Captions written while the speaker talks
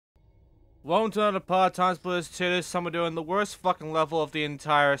Welcome to another part of TimeSplitters 2. This time we're doing the worst fucking level of the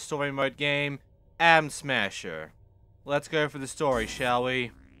entire story mode game, Atom Smasher. Let's go for the story, shall we?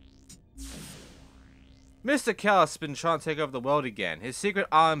 Mr. Callus has been trying to take over the world again. His secret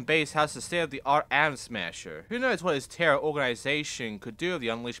island base has the state-of-the-art Atom Smasher. Who knows what his terror organization could do with the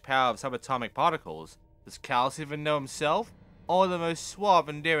unleashed power of subatomic particles? Does Callus even know himself? Only the most suave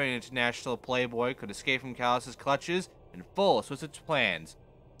and daring international playboy could escape from Callus's clutches and follow Switzerland's plans.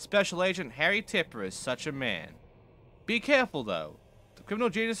 Special Agent Harry Tipper is such a man. Be careful though. The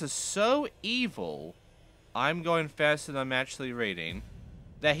criminal genius is so evil, I'm going faster than I'm actually reading,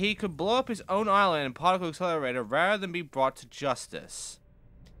 that he could blow up his own island and particle accelerator rather than be brought to justice.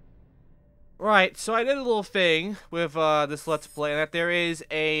 Right, so I did a little thing with this Let's Play, and that there is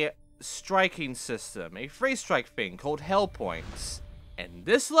a striking system, a free strike thing called Hell Points. And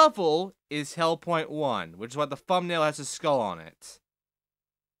this level is Hell Point 1, which is why the thumbnail has a skull on it.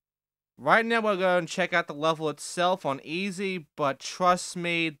 Right now we're going to check out the level itself on easy, but trust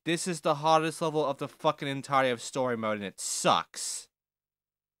me, this is the hardest level of the fucking entirety of story mode and it sucks.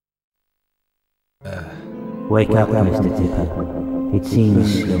 Wake up, Mr. Tipper. It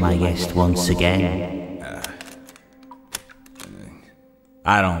seems you're my guest once again.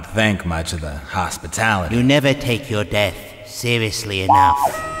 I don't think much of the hospitality. You never take your death seriously enough.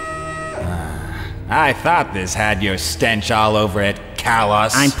 I thought this had your stench all over it,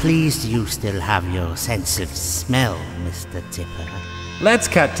 Callus. I'm pleased you still have your sense of smell, Mr. Tipper. Let's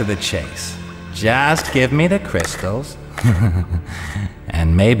cut to the chase. Just give me the crystals,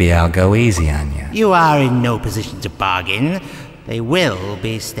 and maybe I'll go easy on you. You are in no position to bargain. They will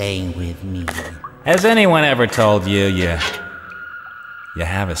be staying with me. Has anyone ever told you you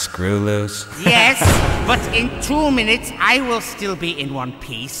have a screw loose? Yes, but in 2 minutes I will still be in one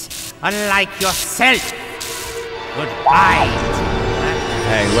piece, unlike yourself. Goodbye.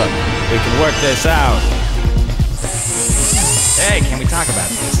 Hey, look, we can work this out. Hey, can we talk about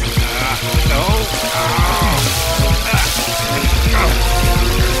this?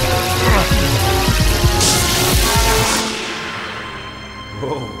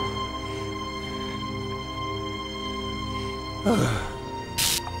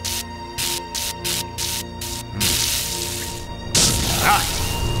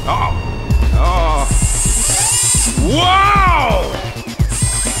 Whoa!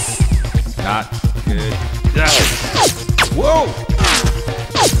 Not good. Whoa!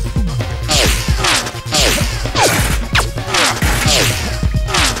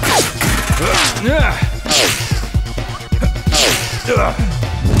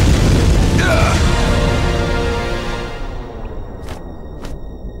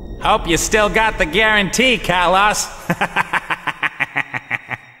 Hope you still got the guarantee, Callus.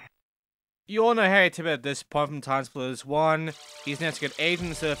 You all know Harry Tipper at this point from TimeSplitters 1. He's an investigative agent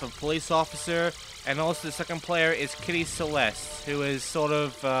instead of a police officer. And also the second player is Kitty Celeste, who is sort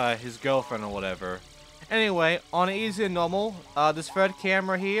of his girlfriend or whatever. Anyway, on easy and normal, this third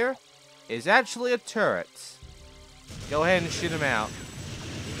camera here is actually a turret. Go ahead and shoot him out.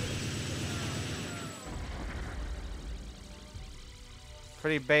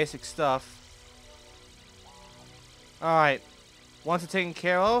 Pretty basic stuff. Alright. Once it's taken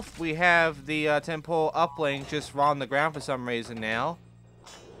care of, we have the temporal uplink just on the ground for some reason now.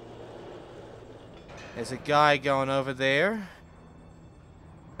 There's a guy going over there.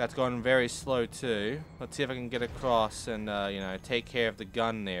 That's going very slow too. Let's see if I can get across and, you know, take care of the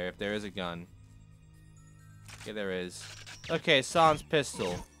gun there, if there is a gun. Yeah, there is. Okay, Sans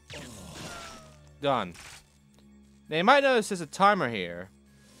pistol. Done. Now you might notice there's a timer here.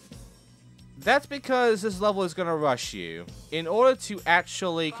 That's because this level is going to rush you. In order to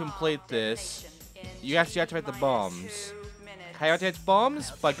actually complete this, you have to deactivate the bombs. How you activate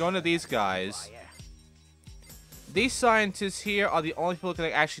bombs? By going to these guys. These scientists here are the only people who can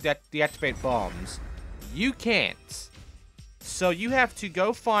actually deactivate bombs. You can't. So you have to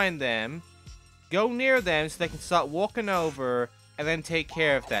go find them, go near them so they can start walking over, and then take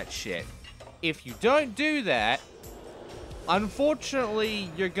care of that shit. If you don't do that, unfortunately,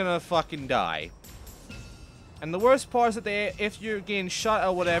 you're gonna fucking die. And the worst part is that if you're getting shot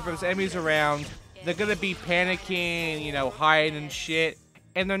or whatever, if there's enemies around, they're gonna be panicking, you know, hiding and shit.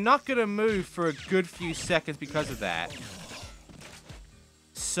 And they're not gonna move for a good few seconds because of that.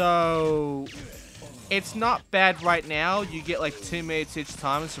 So, it's not bad right now. You get like 2 minutes each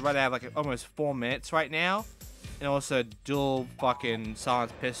time, so right now I have like almost 4 minutes right now. And also dual fucking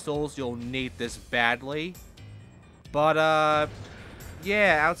silenced pistols. You'll need this badly. But,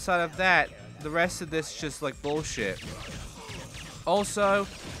 yeah, outside of that, the rest of this is just, like, bullshit. Also,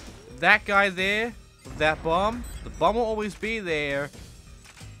 that guy there, with that bomb, the bomb will always be there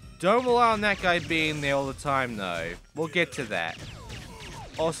Don't rely on that guy being there all the time, though. We'll get to that.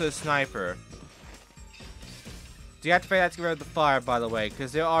 Also, sniper. Deactivate that to get rid of the fire, by the way,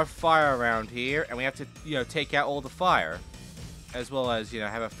 because there are fire around here, and we have to, take out all the fire. As well as,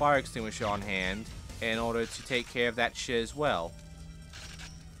 have a fire extinguisher on hand in order to take care of that shit as well.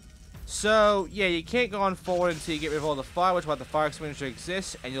 So, yeah, you can't go on forward until you get rid of all the fire, which is why the fire extinguisher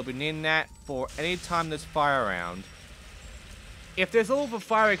exists, and you'll be needing that for any time there's fire around. If there's a little bit of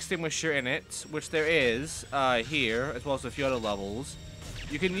fire extinguisher in it, which there is here, as well as a few other levels,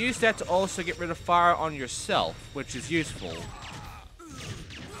 you can use that to also get rid of fire on yourself, which is useful.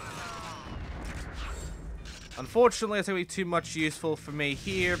 Unfortunately, it's going to be too much useful for me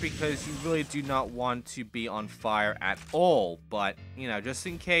here because you really do not want to be on fire at all. But, just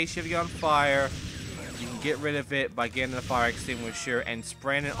in case you have to get on fire, you can get rid of it by getting the fire extinguisher and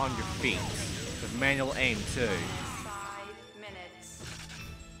spraying it on your feet. With manual aim, too. 5 minutes.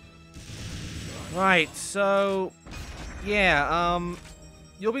 Right, so... yeah,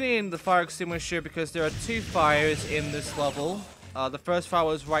 you'll be needing the fire extinguisher because there are 2 fires in this level. The first fire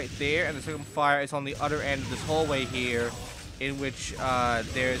was right there, and the second fire is on the other end of this hallway here, in which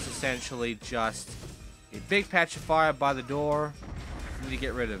there is essentially just a big patch of fire by the door. You need to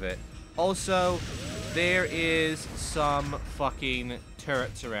get rid of it. Also, there is some fucking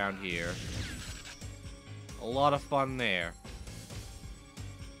turrets around here. A lot of fun there.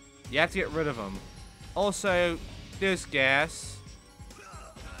 You have to get rid of them. Also, there's gas.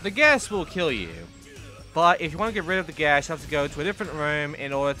 The gas will kill you. But if you want to get rid of the gas, you have to go to a different room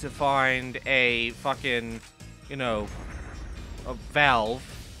in order to find a fucking, a valve.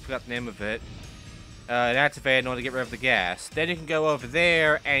 Forgot the name of it. And activate it in order to get rid of the gas. Then you can go over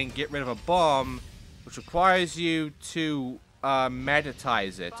there and get rid of a bomb, which requires you to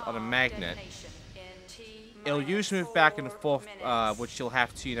magnetize it on a magnet. It'll usually move back and forth, which you'll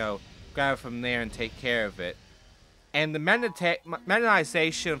have to, grab from there and take care of it. And the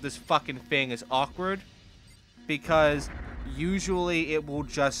magnetization of this fucking thing is awkward. Because usually it will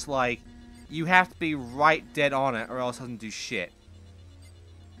just, you have to be right dead on it or else it doesn't do shit.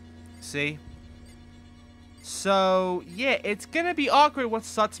 See? So, yeah, it's gonna be awkward once it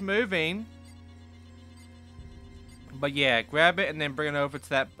starts moving. But yeah, grab it and then bring it over to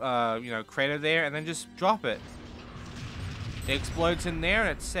that, crater there and then just drop it. It explodes in there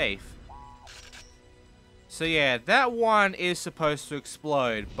and it's safe. So yeah, that one is supposed to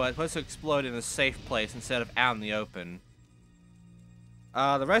explode, but it's supposed to explode in a safe place instead of out in the open.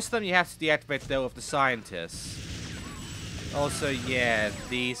 The rest of them you have to deactivate though with the scientists. Also, yeah,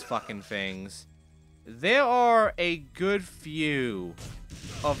 these fucking things. There are a good few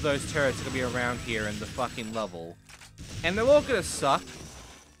of those turrets that are gonna be around here in the fucking level. And they're all gonna suck.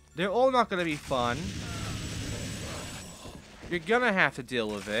 They're all not gonna be fun. You're gonna have to deal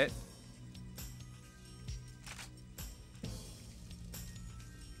with it.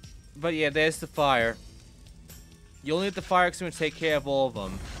 But yeah, there's the fire. You'll need the fire extinguisher to take care of all of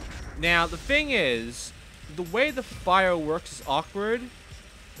them. Now, the thing is, the way the fire works is awkward.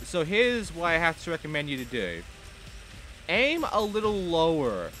 So here's what I have to recommend you to do. Aim a little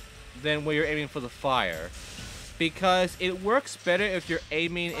lower than where you're aiming for the fire. Because it works better if you're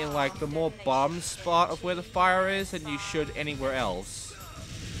aiming in the more bomb spot of where the fire is than you should anywhere else.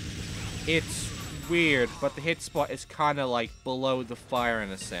 It's weird, but the hit spot is kind of below the fire in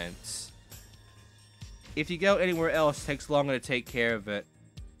a sense. If you go anywhere else, it takes longer to take care of it.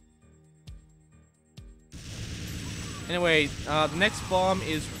 Anyway, the next bomb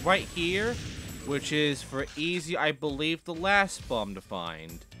is right here, which is for easy, I believe, the last bomb to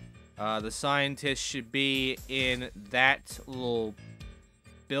find. The scientist should be in that little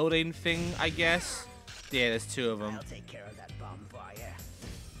building thing, I guess. Yeah, there's 2 of them. I'll take care of that bomb for you.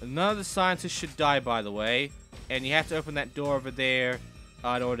 None of the scientists should die, by the way. And you have to open that door over there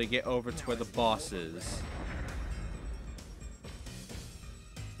in order to get over to where the boss is.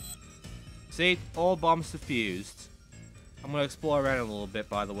 See? All bombs defused. I'm going to explore around a little bit,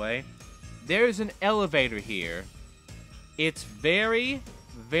 by the way. There's an elevator here. It's very,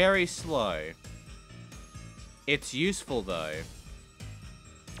 very slow. It's useful, though.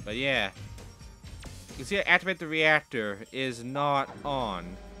 But yeah. You can see activate the reactor is not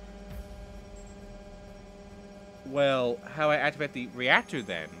on. Well, how do I activate the reactor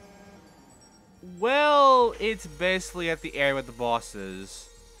then? Well, it's basically at the area with the boss is.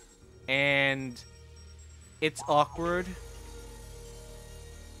 And it's awkward.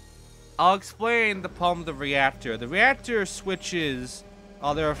 I'll explain the problem with the reactor. The reactor switches,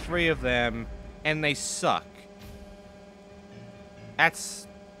 there are 3 of them, and they suck. That's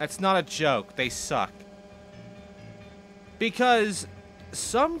not a joke. They suck. Because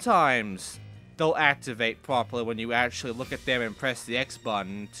sometimes they'll activate properly when you actually look at them and press the X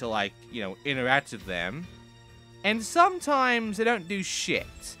button to, like, you know, interact with them. And sometimes they don't do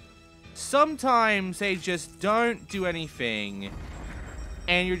shit. Sometimes they just don't do anything,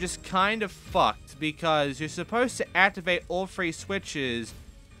 and you're just kind of fucked because you're supposed to activate all 3 switches,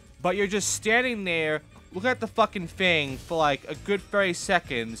 but you're just standing there, looking at the fucking thing for like a good 30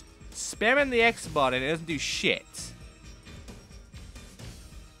 seconds, spamming the X button, and it doesn't do shit.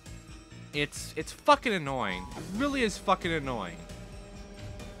 It's fucking annoying. It really is fucking annoying.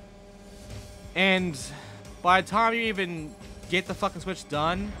 And by the time you even get the fucking switch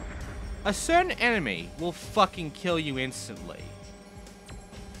done, a certain enemy will fucking kill you instantly.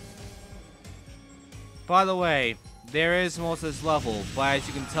 By the way, there is more to this level, but as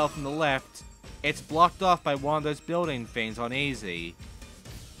you can tell from the left, it's blocked off by one of those building things on easy.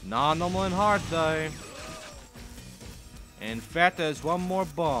 Not normal and hard though. In fact, there's one more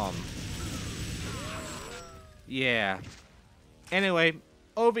bomb. Yeah. Anyway,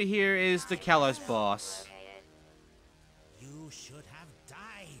 over here is the Kalos boss. You should have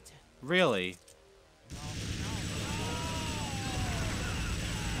died. Really?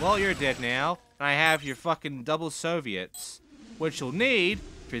 Well, you're dead now, and I have your fucking double Soviets, which you'll need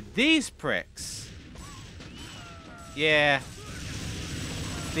for these pricks. Yeah.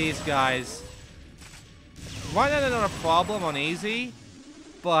 These guys. Right now they're not a problem on easy,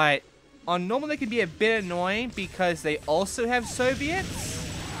 but on normal they can be a bit annoying because they also have Soviets.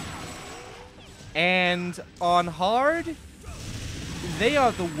 And on hard, they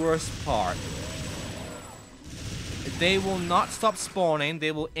are the worst part. They will not stop spawning.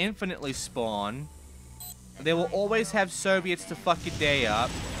 They will infinitely spawn. They will always have Soviets to fuck your day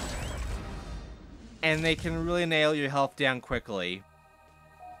up. And they can really nail your health down quickly.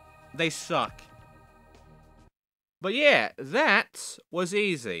 They suck. But yeah, that was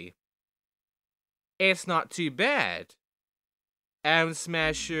easy. It's not too bad. Atom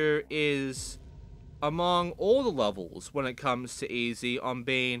Smasher is among all the levels when it comes to easy on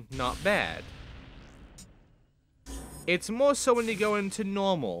being not bad. It's more so when you go into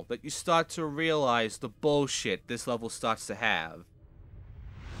normal that you start to realize the bullshit this level starts to have.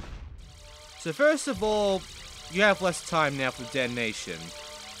 So first of all, you have less time now for detonation.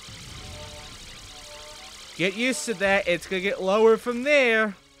 Get used to that, it's gonna get lower from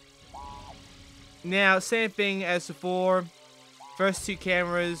there. Now, same thing as before. First 2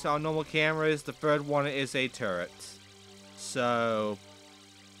 cameras are normal cameras, the third one is a turret. So,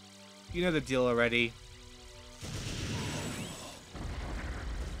 you know the deal already.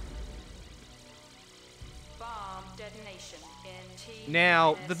 Bomb detonation in T.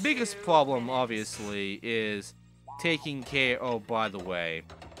 Now, the biggest problem, obviously, is taking care... Oh, by the way.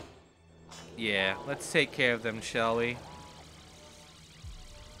 Yeah, let's take care of them, shall we?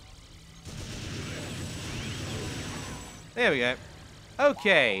 There we go.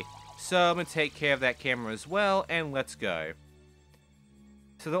 Okay, so I'm gonna take care of that camera as well, and let's go.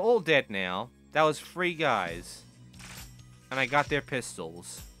 So they're all dead now. That was 3 guys. And I got their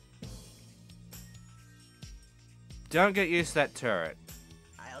pistols. Don't get used to that turret.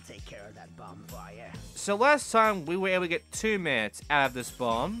 I'll take care of that bomb for you. So last time we were able to get 2 minutes out of this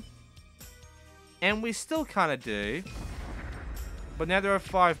bomb. And we still kind of do. But now there are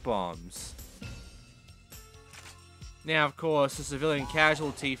 5 bombs. Now, of course, the civilian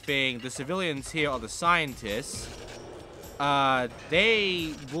casualty thing, the civilians here are the scientists.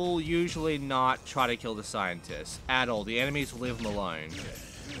 They will usually not try to kill the scientists at all. The enemies will leave them alone.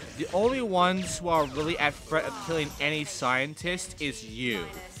 The only ones who are really at threat of killing any scientist is you.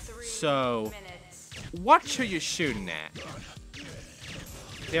 So, watch who you're shooting at.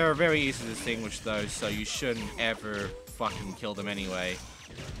 They are very easy to distinguish though, so you shouldn't ever fucking kill them anyway.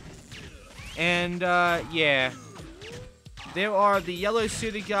 And, yeah. There are the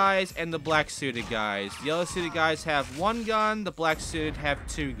yellow-suited guys and the black-suited guys. The yellow-suited guys have 1 gun, the black-suited have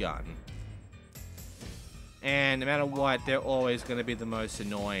 2 guns. And no matter what, they're always going to be the most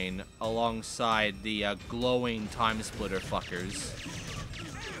annoying, alongside the glowing TimeSplitter fuckers.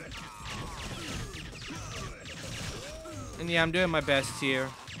 And yeah, I'm doing my best here.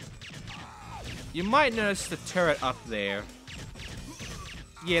 You might notice the turret up there.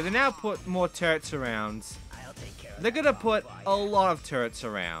 Yeah, they now put more turrets around. They're gonna put a lot of turrets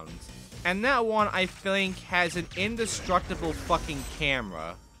around. And that one, I think, has an indestructible fucking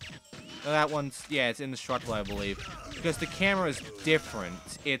camera. That one's, yeah, it's indestructible, I believe. Because the camera is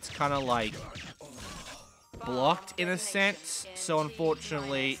different. It's kind of like blocked in a sense. So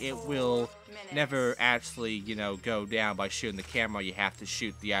unfortunately, it will never actually, you know, go down by shooting the camera. You have to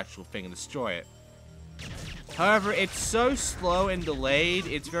shoot the actual thing and destroy it. However, it's so slow and delayed,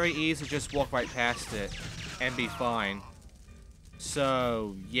 it's very easy to just walk right past it and be fine.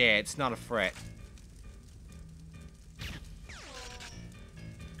 So, yeah, it's not a threat.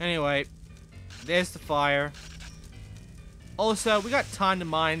 Anyway, there's the fire. Also, we got timed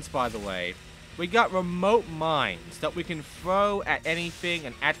mines, by the way. We got remote mines that we can throw at anything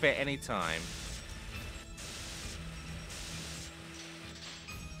and activate at any time.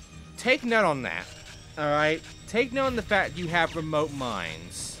 Take note on that, alright? Take note on the fact you have remote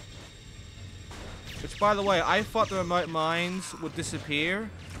mines. Which, by the way, I thought the remote mines would disappear.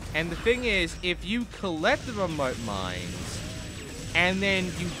 And the thing is, if you collect the remote mines, and then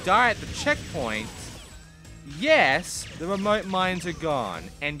you die at the checkpoint, yes, the remote mines are gone,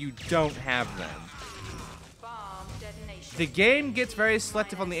 and you don't have them. The game gets very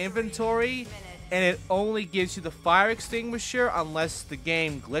selective on the inventory, and it only gives you the fire extinguisher unless the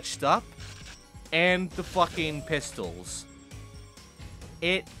game glitched up, and the fucking pistols.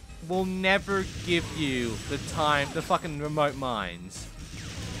 It will never give you the fucking remote mines.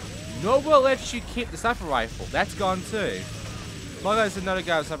 Nor will it let you keep the sniper rifle. That's gone too. Well, there's another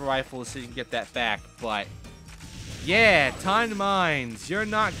guy with a sniper rifle, so you can get that back, but yeah, timed mines. You're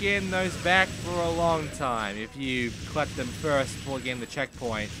not getting those back for a long time if you collect them first before getting the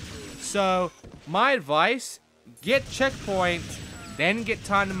checkpoint. So, my advice, get checkpoint, then get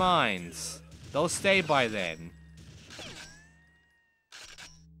timed mines. They'll stay by then.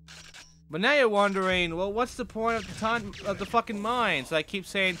 But now you're wondering, well, what's the point of the time of the fucking mines? I keep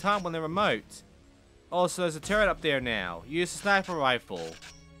saying time when they're remote. Also, there's a turret up there now. Use a sniper rifle.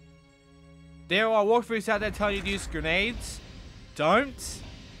 There are walkthroughs out there telling you to use grenades. Don't.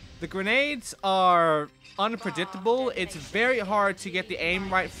 The grenades are unpredictable. It's very hard to get the aim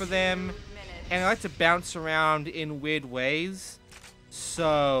right for them. And they like to bounce around in weird ways.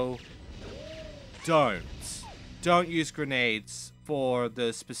 So, don't. Don't use grenades for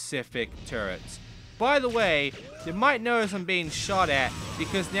the specific turrets. By the way, you might notice I'm being shot at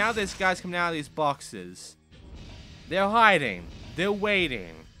because now there's guys coming out of these boxes. They're hiding. They're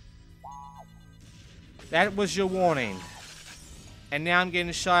waiting. That was your warning. And now I'm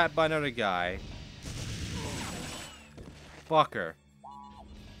getting shot at by another guy. Fucker.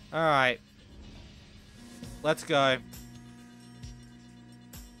 Alright. Let's go.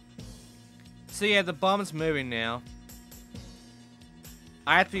 So yeah, the bomb's moving now.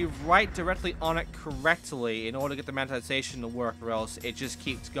 I have to be right directly on it correctly in order to get the magnetization to work, or else it just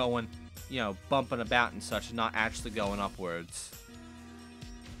keeps going, you know, bumping about and such, and not actually going upwards.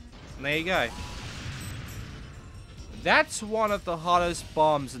 And there you go. That's one of the hottest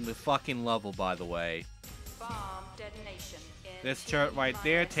bombs in the fucking level, by the way. Bomb detonation in This turret right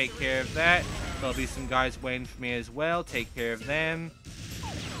there, take care of that. There'll be some guys waiting for me as well, take care of them.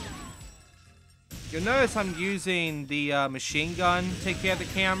 You'll notice I'm using the machine gun to take care of the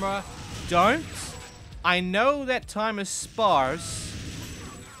camera. Don't. I know that time is sparse,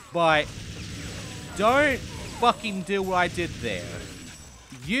 but don't fucking do what I did there.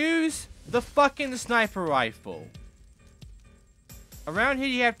 Use the fucking sniper rifle. Around here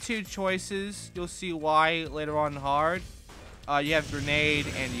you have two choices. You'll see why later on in hard. You have grenade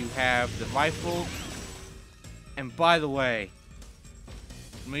and you have the rifle. And by the way,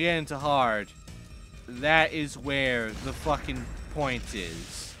 when we get into hard, that is where the fucking point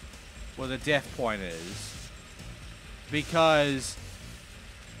is. Where the death point is. Because,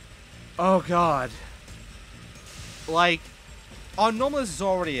 oh god. Like, on normal this is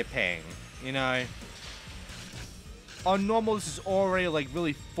already a pain, you know? On normal this is already like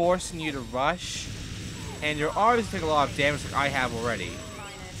really forcing you to rush. And you're already taking a lot of damage like I have already.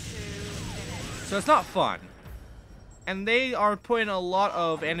 So it's not fun. And they are putting a lot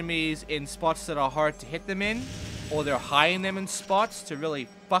of enemies in spots that are hard to hit them in. Or they're hiding them in spots to really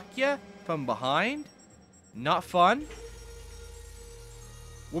fuck you from behind. Not fun.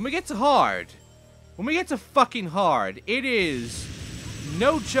 When we get to hard, when we get to fucking hard, it is,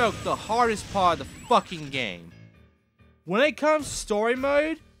 no joke, the hardest part of the fucking game. When it comes to story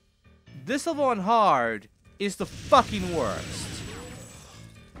mode, this level on hard is the fucking worst.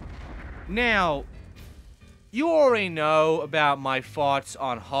 Now, you already know about my thoughts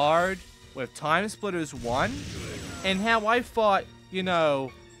on hard with TimeSplitters 1 and how I thought, you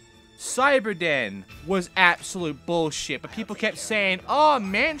know, Cyberden was absolute bullshit, but people kept saying, oh,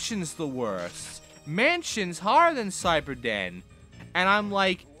 Mansion's the worst. Mansion's harder than Cyberden. And I'm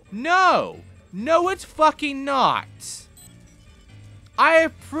like, no, it's fucking not. I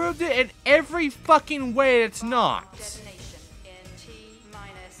have proved it in every fucking way it's not.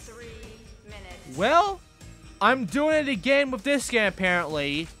 Well, I'm doing it again with this game,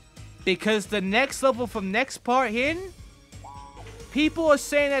 apparently. Because the next level from next part in, people are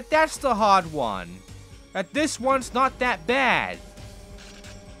saying that that's the hard one. That this one's not that bad.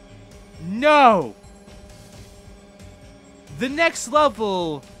 No! The next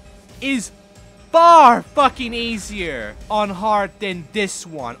level is far fucking easier on hard than this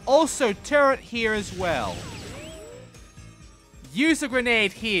one. Also, turret here as well. Use a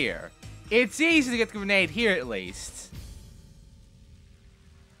grenade here. It's easy to get the grenade here at least.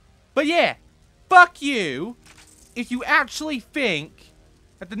 But yeah, fuck you if you actually think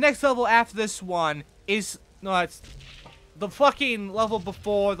that the next level after this one is... No, it's the fucking level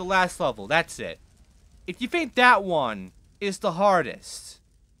before the last level. That's it. If you think that one is the hardest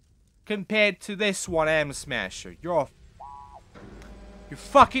compared to this one, Am Smasher, you're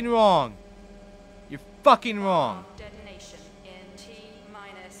fucking wrong. You're fucking wrong. Detonation in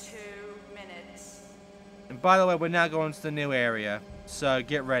T-2 minutes. And by the way, we're now going to the new area, so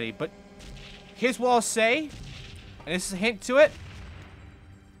get ready. But here's what I'll say, and this is a hint to it.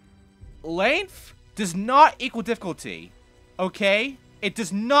 Length does not equal difficulty, okay? It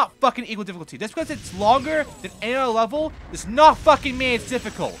does not fucking equal difficulty. Just because it's longer than any other level does not fucking mean it's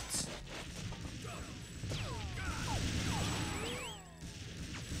difficult.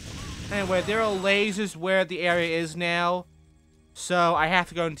 Anyway, there are lasers where the area is now, so I have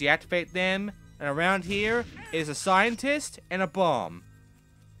to go and deactivate them. And around here is a scientist and a bomb.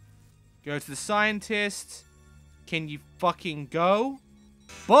 Go to the scientist. Can you fucking go?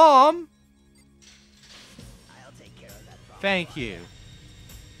 Bomb? I'll take care of that bomb. Thank you.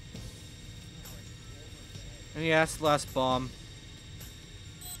 And yeah, that's the last bomb.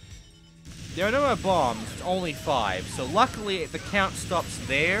 There are no more bombs, it's only 5. So luckily the count stops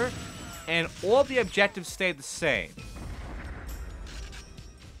there, and all the objectives stay the same.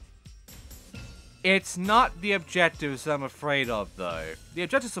 It's not the objectives I'm afraid of, though. The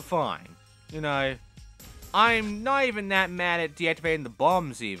objectives are fine. You know, I'm not even that mad at deactivating the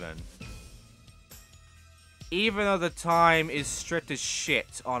bombs, even. Even though the time is strict as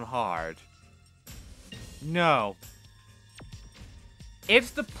shit on hard. No.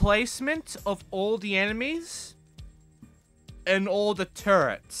 It's the placement of all the enemies and all the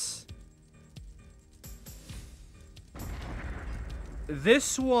turrets.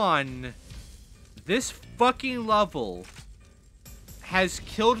 This fucking level has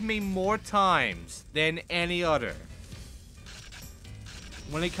killed me more times than any other.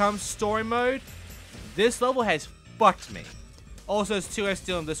 When it comes to story mode, this level has fucked me. Also, there's 2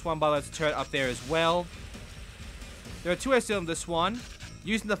 still in this one, but there's a turret up there as well. There are 2 still in this one.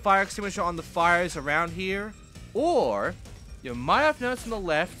 Using the fire extinguisher on the fires around here. Or, you might have noticed on the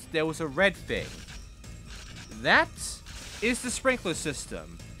left, there was a red thing. That is the sprinkler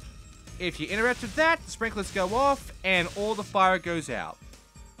system. If you interact with that, the sprinklers go off, and all the fire goes out.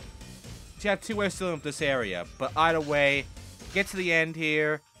 So you have 2 ways still in this area. But either way, get to the end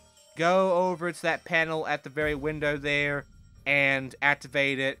here. Go over to that panel at the very window there, and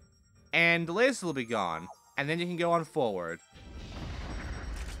activate it. And the lasers will be gone. And then you can go on forward.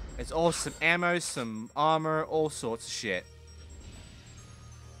 It's all some ammo, some armor, all sorts of shit.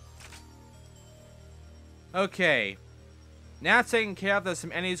 Okay. Now it's taken care of, there's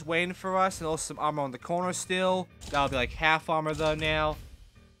some enemies waiting for us, and also some armor on the corner still. That'll be like half armor though now.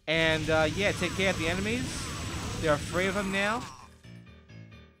 And yeah, take care of the enemies. There are 3 of them now.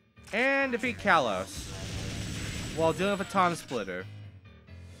 And defeat Kalos while dealing with a TimeSplitter.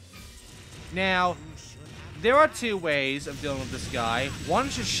 Now, there are 2 ways of dealing with this guy. One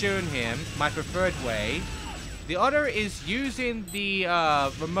is just shooting him, my preferred way. The other is using the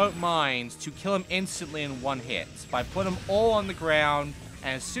remote mines to kill him instantly in 1 hit. By putting him all on the ground,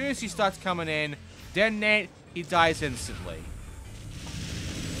 and as soon as he starts coming in, detonate, he dies instantly.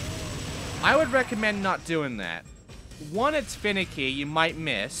 I would recommend not doing that. 1, it's finicky, you might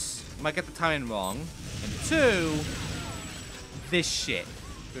miss. You might get the timing wrong. And 2, this shit.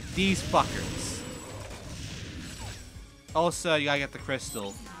 With these fuckers. Also, you gotta get the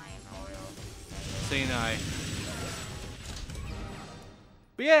crystal. So you know.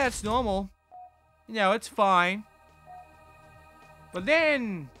 But yeah, it's normal. You know, it's fine. But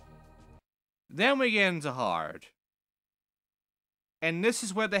then we get into hard. And this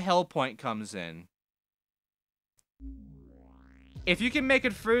is where the hell point comes in. If you can make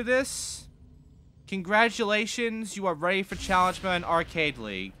it through this, congratulations, you are ready for Challenge Mode and Arcade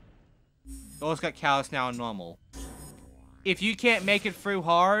League. You also got Callus now in normal. If you can't make it through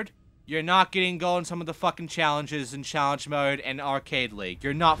hard, you're not getting gold in some of the fucking challenges in Challenge Mode and Arcade League.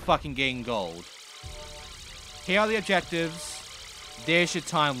 You're not fucking getting gold. Here are the objectives. There's your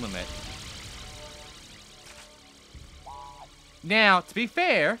time limit. Now, to be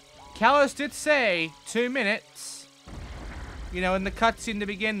fair, Callus did say 2 minutes, you know, in the cutscene to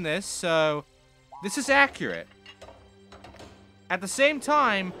begin this, so this is accurate. At the same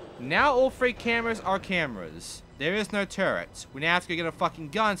time, now all 3 cameras are cameras. There is no turrets. We now have to go get a fucking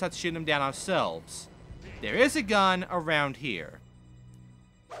gun, so have to shoot them down ourselves. There is a gun around here.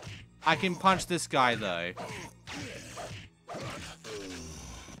 I can punch this guy, though.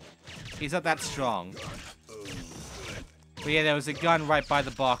 He's not that strong. But yeah, there was a gun right by the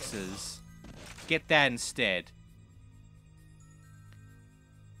boxes. Get that instead.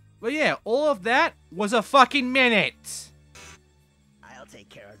 But yeah, all of that was a fucking minute. I'll take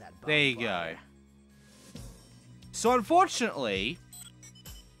care of that. There you go. So unfortunately,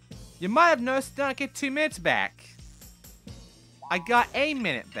 you might have noticed that I get 2 minutes back. I got a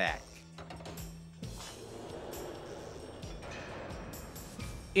minute back.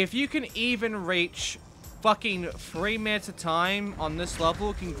 If you can even reach fucking 3 minutes a time on this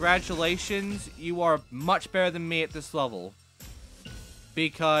level, congratulations, you are much better than me at this level.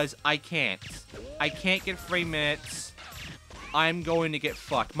 Because I can't. I can't get 3 minutes. I'm going to get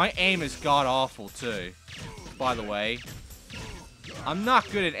fucked. My aim is god-awful, too. By the way. I'm not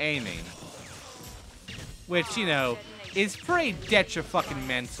good at aiming. Which, you know, is pretty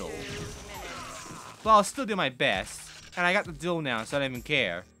detrimental. But I'll still do my best. And I got the duel now, so I don't even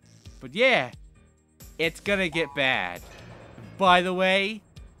care. But yeah, it's gonna get bad. By the way,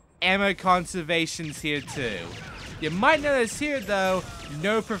 ammo conservation's here too. You might notice here, though,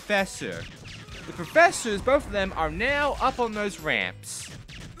 no professor. The professors, both of them, are now up on those ramps.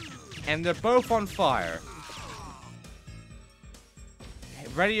 And they're both on fire.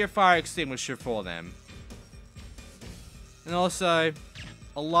 Ready your fire extinguisher for them. And also,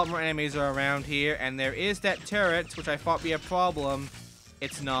 a lot more enemies are around here, and there is that turret, which I thought would be a problem.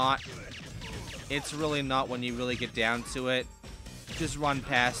 It's not. It's really not when you really get down to it. Just run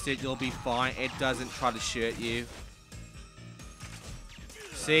past it, you'll be fine. It doesn't try to shoot you.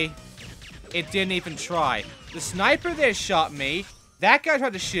 See? It didn't even try. The sniper there shot me. That guy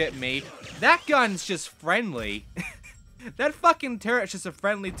tried to shoot me. That gun's just friendly. That fucking turret's just a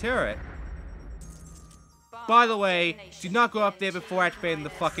friendly turret. By the way, do not go up there before activating the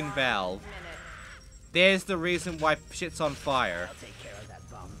fucking valve. There's the reason why shit's on fire. I'll take care of that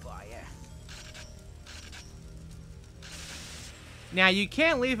bonfire. Now, you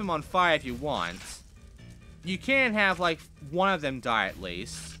can't leave them on fire if you want. You can have, like, one of them die at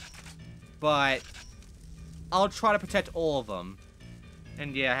least. But I'll try to protect all of them.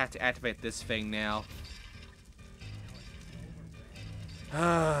 And yeah, I have to activate this thing now.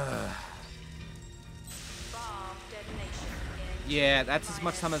 Yeah, that's as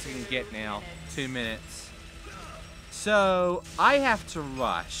much time as I can get now. 2 minutes. So, I have to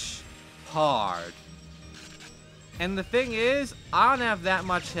rush hard. And the thing is, I don't have that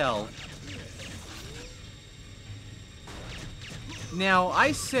much health. Now,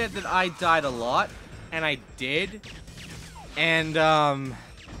 I said that I died a lot, and I did. And,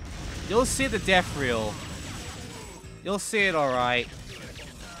 you'll see the death reel. You'll see it alright.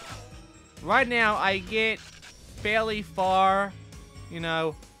 Right now, I get fairly far. You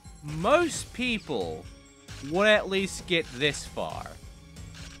know, most people would at least get this far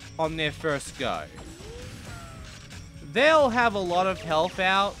on their first go. They'll have a lot of health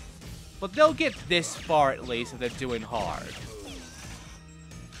out, but they'll get this far at least if they're doing hard.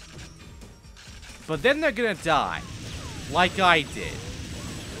 But then they're gonna die, like I did.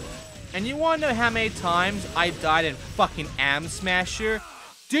 And you wanna know how many times I died in fucking Am Smasher?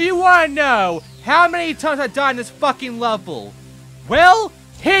 Do you wanna know how many times I died in this fucking level? Well,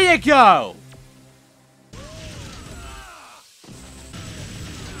 here you go!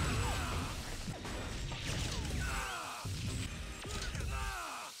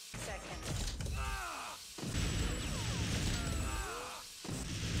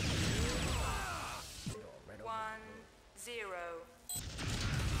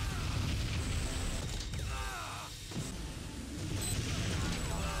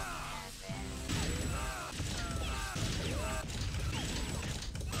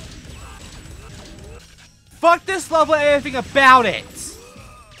 Fuck this level and everything about it!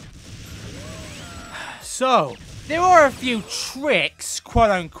 So, there are a few tricks,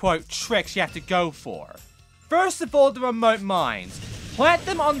 quote-unquote tricks, you have to go for. First of all, the remote mines. Plant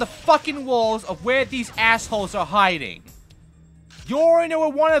them on the fucking walls of where these assholes are hiding. You already know where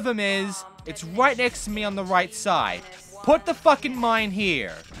one of them is. It's right next to me on the right side. Put the fucking mine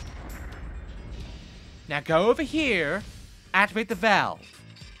here. Now go over here, activate the valve.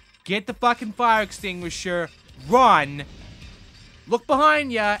 Get the fucking fire extinguisher, run, look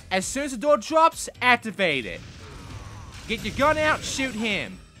behind ya, as soon as the door drops, activate it. Get your gun out, shoot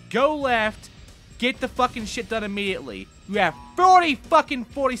him. Go left. Get the fucking shit done immediately. You have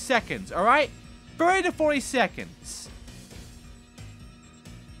 40 seconds, alright? 30 to 40 seconds.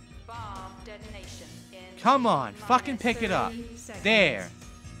 Bomb detonation in Come on, T fucking minus pick it up. 30 seconds. There.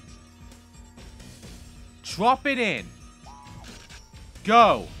 Drop it in.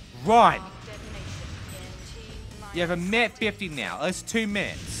 Go. Run. Bomb detonation in T minus You have a minute 50 now. That's 2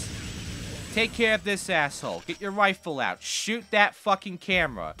 minutes. Take care of this asshole. Get your rifle out. Shoot that fucking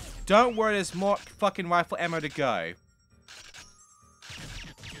camera. Don't worry, there's more fucking rifle ammo to go.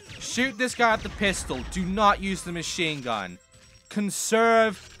 Shoot this guy with the pistol. Do not use the machine gun.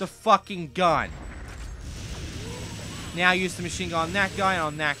 Conserve the fucking gun. Now use the machine gun on that guy and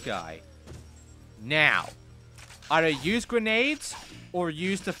on that guy. Now, either use grenades or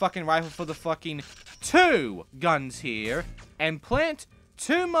use the fucking rifle for the fucking 2 guns here and plant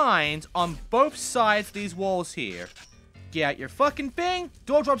 2 mines on both sides of these walls here. Get out your fucking thing,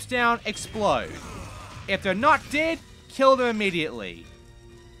 door drops down, explode. If they're not dead, kill them immediately.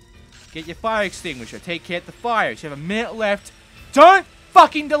 Get your fire extinguisher, take care of the fires. You have a minute left. Don't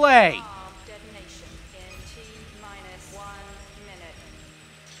fucking delay! Bomb detonation in T minus 1 minute.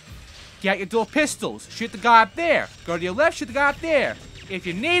 Get out your dual pistols. Shoot the guy up there. Go to your left, shoot the guy up there. If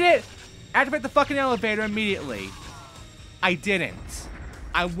you need it, activate the fucking elevator immediately. I didn't.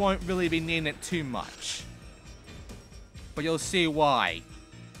 I won't really be needing it too much. But you'll see why.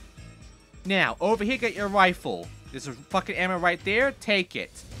 Now, over here, get your rifle. There's a fucking ammo right there. Take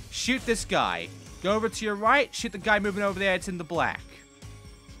it. Shoot this guy. Go over to your right. Shoot the guy moving over there. It's in the black.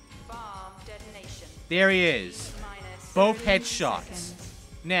 Bomb detonation. There he is. Minus Both 30 headshots. seconds.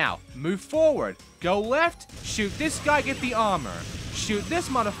 Now, move forward. Go left. Shoot this guy. Get the armor. Shoot this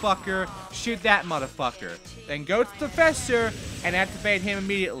motherfucker. Shoot that motherfucker. Then go to the professor and activate him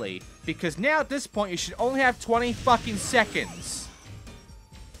immediately. Because now at this point you should only have 20 fucking seconds.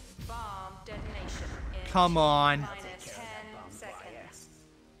 Bomb detonation in Come on. minus 10 seconds.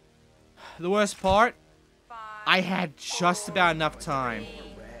 The worst part? 5, I had just about enough time. 3,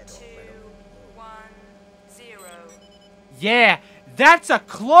 2, 1, 0. Yeah, that's a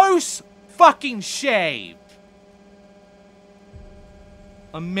close fucking shave.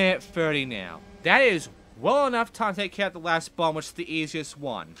 A minute 30 now. That is well enough time to take care of the last bomb, which is the easiest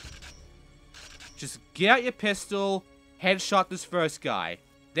one. Just get out your pistol, headshot this first guy.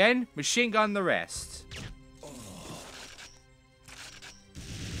 Then, machine gun the rest.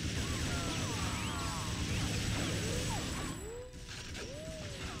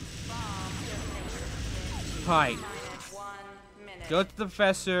 Right. Minus 1 minute. Go to the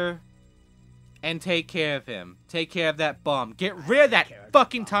professor and take care of him. Take care of that bomb. Get rid of that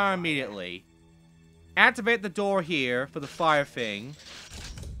fucking tower immediately. Activate the door here for the fire thing.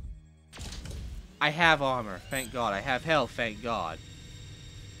 I have armor, thank God. I have health, thank God.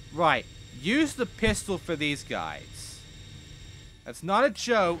 Right. Use the pistol for these guys. That's not a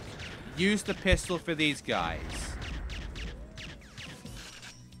joke. Use the pistol for these guys.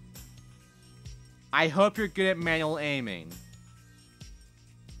 I hope you're good at manual aiming.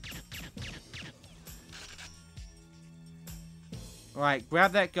 Alright,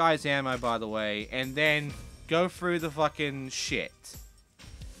 grab that guy's ammo, by the way, and then go through the fucking shit.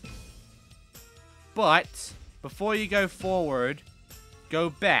 But, before you go forward, go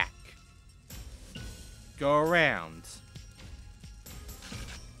back. Go around.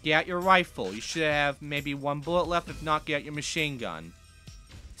 Get out your rifle. You should have maybe 1 bullet left, if not, get out your machine gun.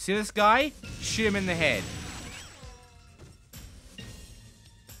 See this guy? Shoot him in the head.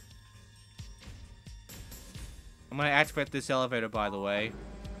 I'm gonna activate this elevator, by the way.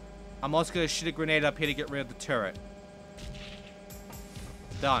 I'm also gonna shoot a grenade up here to get rid of the turret.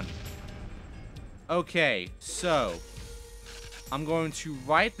 Done. Okay, so I'm going to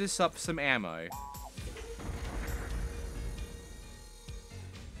write this up some ammo.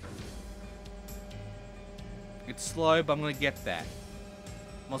 It's slow, but I'm gonna get that.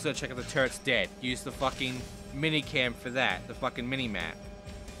 I'm also gonna check if the turret's dead. Use the fucking minicam for that, the fucking mini-map.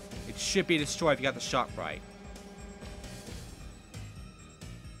 It should be destroyed if you got the shot right.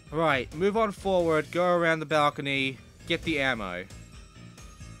 Right, move on forward, go around the balcony, get the ammo. You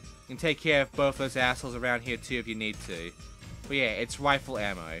can take care of both those assholes around here too if you need to. But yeah, it's rifle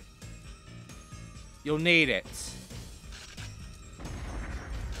ammo. You'll need it.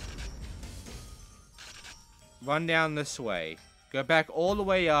 Run down this way. Go back all the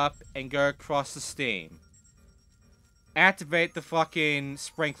way up and go across the steam. Activate the fucking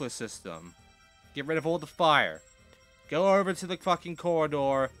sprinkler system. Get rid of all the fire. Go over to the fucking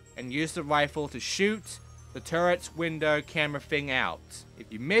corridor and use the rifle to shoot the turret's window camera thing out.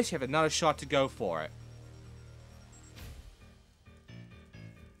 If you miss, you have another shot to go for it.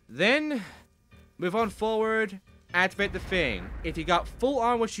 Then, move on forward, activate the thing. If you got full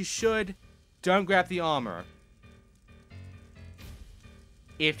armor, which you should, don't grab the armor.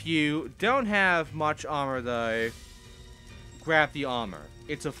 If you don't have much armor though, grab the armor.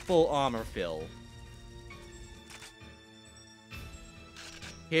 It's a full armor fill.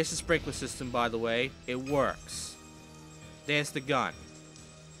 Here's the sprinkler system, by the way. It works. There's the gun.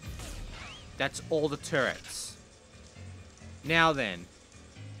 That's all the turrets. Now then,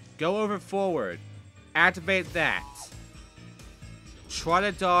 go over forward. Activate that. Try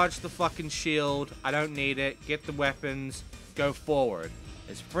to dodge the fucking shield. I don't need it. Get the weapons. Go forward.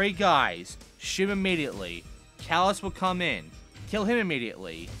 There's 3 guys. Shoot him immediately. Callus will come in. Kill him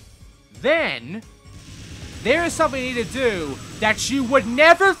immediately. Then, there is something you need to do that you would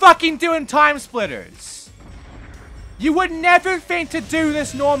never fucking do in TimeSplitters. You would never think to do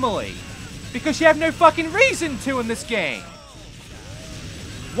this normally. Because you have no fucking reason to in this game.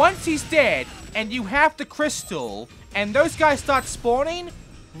 Once he's dead, and you have the crystal, and those guys start spawning,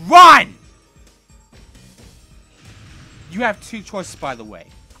 run! You have 2 choices, by the way.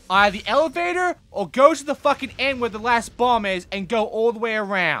 Either the elevator, or go to the fucking end where the last bomb is, and go all the way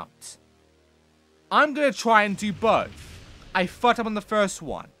around. I'm gonna try and do both. I fucked up on the first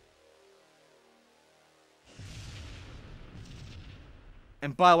one.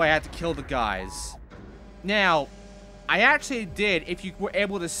 And by the way, I had to kill the guys. Now, I actually did, if you were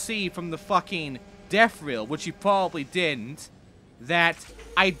able to see from the fucking death reel, which you probably didn't, that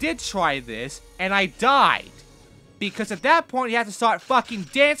I did try this, and I died. Because at that point, you have to start fucking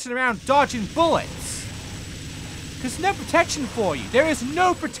dancing around dodging bullets. There's no protection for you. There is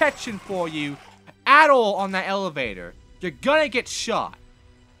no protection for you at all on that elevator. You're gonna get shot.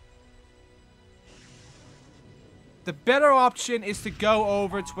 The better option is to go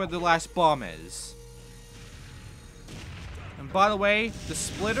over to where the last bomb is. And by the way, the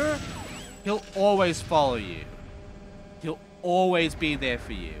splitter, he'll always follow you. He'll always be there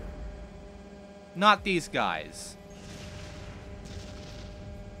for you. Not these guys.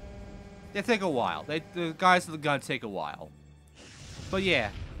 They take a while. The guys with the gun take a while. But yeah.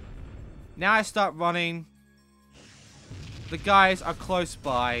 Now I start running. The guys are close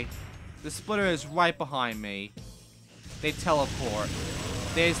by. The splitter is right behind me. They teleport.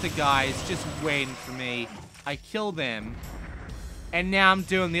 There's the guys just waiting for me. I kill them. And now I'm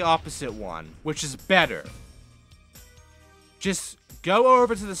doing the opposite one, which is better. Just go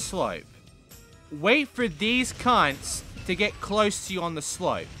over to the slope. Wait for these cunts to get close to you on the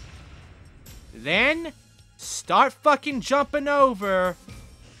slope. Then, start fucking jumping over,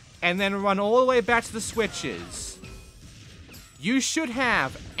 and then run all the way back to the switches. You should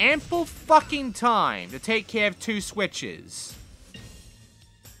have ample fucking time to take care of 2 switches.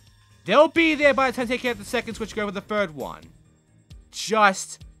 They'll be there by the time you take care of the second switch, go over the third one.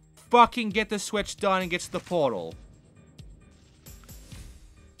 Just fucking get the switch done and get to the portal.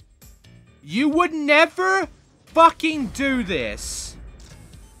 You would never fucking do this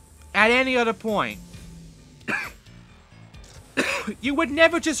at any other point. You would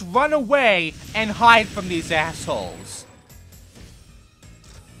never just run away and hide from these assholes.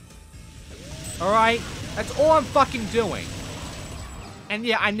 Alright? That's all I'm fucking doing. And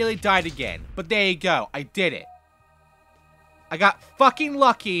yeah, I nearly died again. But there you go. I did it. I got fucking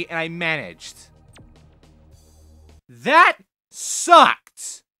lucky and I managed. That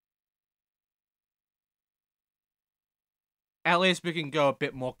sucked! At least we can go a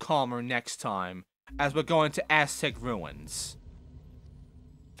bit more calmer next time, as we're going to Aztec Ruins.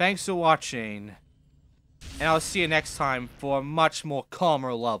 Thanks for watching, and I'll see you next time for a much more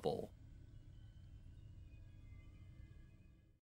calmer level.